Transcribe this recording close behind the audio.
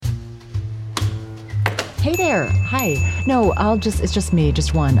Hey there. Hi. No, it's just me,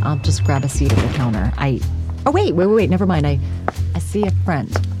 just one. I'll just grab a seat at the counter. Oh, wait, never mind. I see a friend.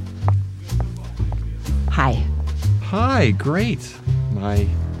 Hi. Hi, great. My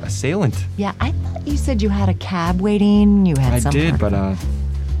assailant. Yeah, I thought you said you had a cab waiting. You had I some. did, but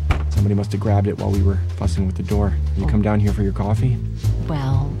somebody must have grabbed it while we were fussing with the door. You come down here for your coffee?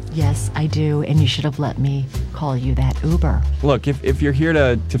 Well, yes, I do, and you should have let me call you that Uber. Look, if you're here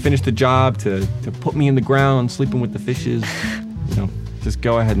to finish the job, to put me in the ground, sleeping with the fishes, just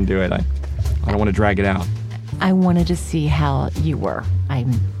go ahead and do it. I don't want to drag it out. I wanted to see how you were.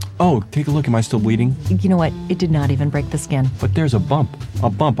 Oh, take a look. Am I still bleeding? You know what? It did not even break the skin. But there's a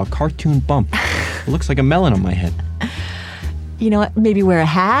cartoon bump. It looks like a melon on my head. You know what? Maybe wear a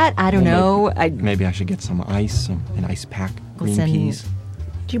hat. I don't know. Maybe I should get some ice, an ice pack, green Listen, peas.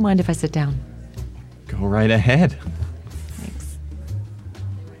 Do you mind if I sit down? Go right ahead. Thanks.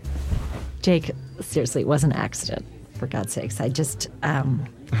 Jake, seriously, it was an accident. For God's sakes, I just, I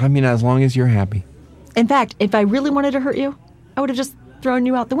mean, as long as you're happy. In fact, if I really wanted to hurt you, I would have just thrown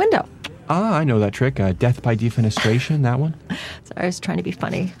you out the window. Ah, I know that trick. Death by defenestration, that one. Sorry, I was trying to be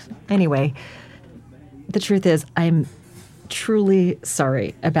funny. Anyway, the truth is, I'm truly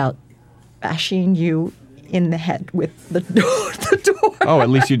sorry about bashing you in the head with the door. Oh, at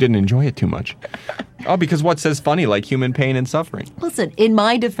least you didn't enjoy it too much. Oh, because what says funny like human pain and suffering? Listen, in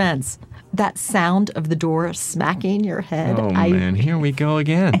my defense, that sound of the door smacking your head. Oh, man, here we go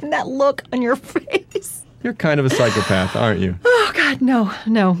again. And that look on your face. You're kind of a psychopath, aren't you? Oh, God, no.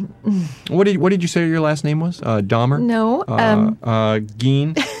 What did you say your last name was? Dahmer? No.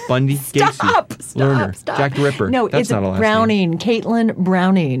 Geen, Bundy, Gacy, Lerner, Jack the Ripper. No, That's it's not a last Browning, name. Caitlin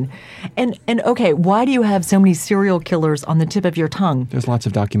Browning. And okay, why do you have so many serial killers on the tip of your tongue? There's lots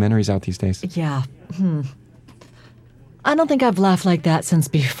of documentaries out these days. Yeah. I don't think I've laughed like that since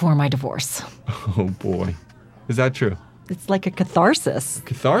before my divorce. Oh, boy. Is that true? It's like a catharsis.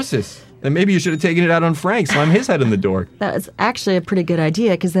 Catharsis? Then maybe you should have taken it out on Frank, slam his head in the door. That was actually a pretty good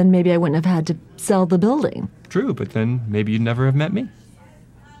idea, because then maybe I wouldn't have had to sell the building. True, but then maybe you'd never have met me.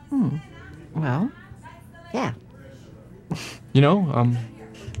 Well, yeah. I'm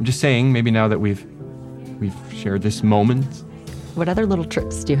just saying, maybe now that we've shared this moment. What other little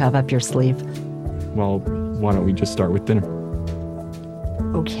tricks do you have up your sleeve? Well, why don't we just start with dinner?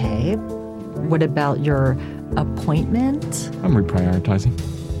 Okay. What about your appointment? I'm reprioritizing.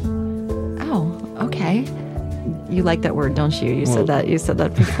 Oh, okay. You like that word, don't you? You said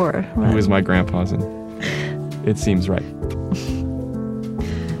that before. It was my grandpa's, and it seems right.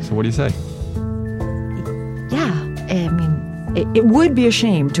 So what do you say? Yeah, I mean, it would be a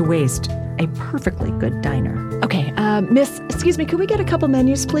shame to waste a perfectly good diner. Okay, miss, excuse me, could we get a couple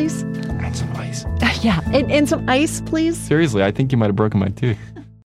menus, please? And some ice. Yeah, and some ice, please. Seriously, I think you might have broken my tooth.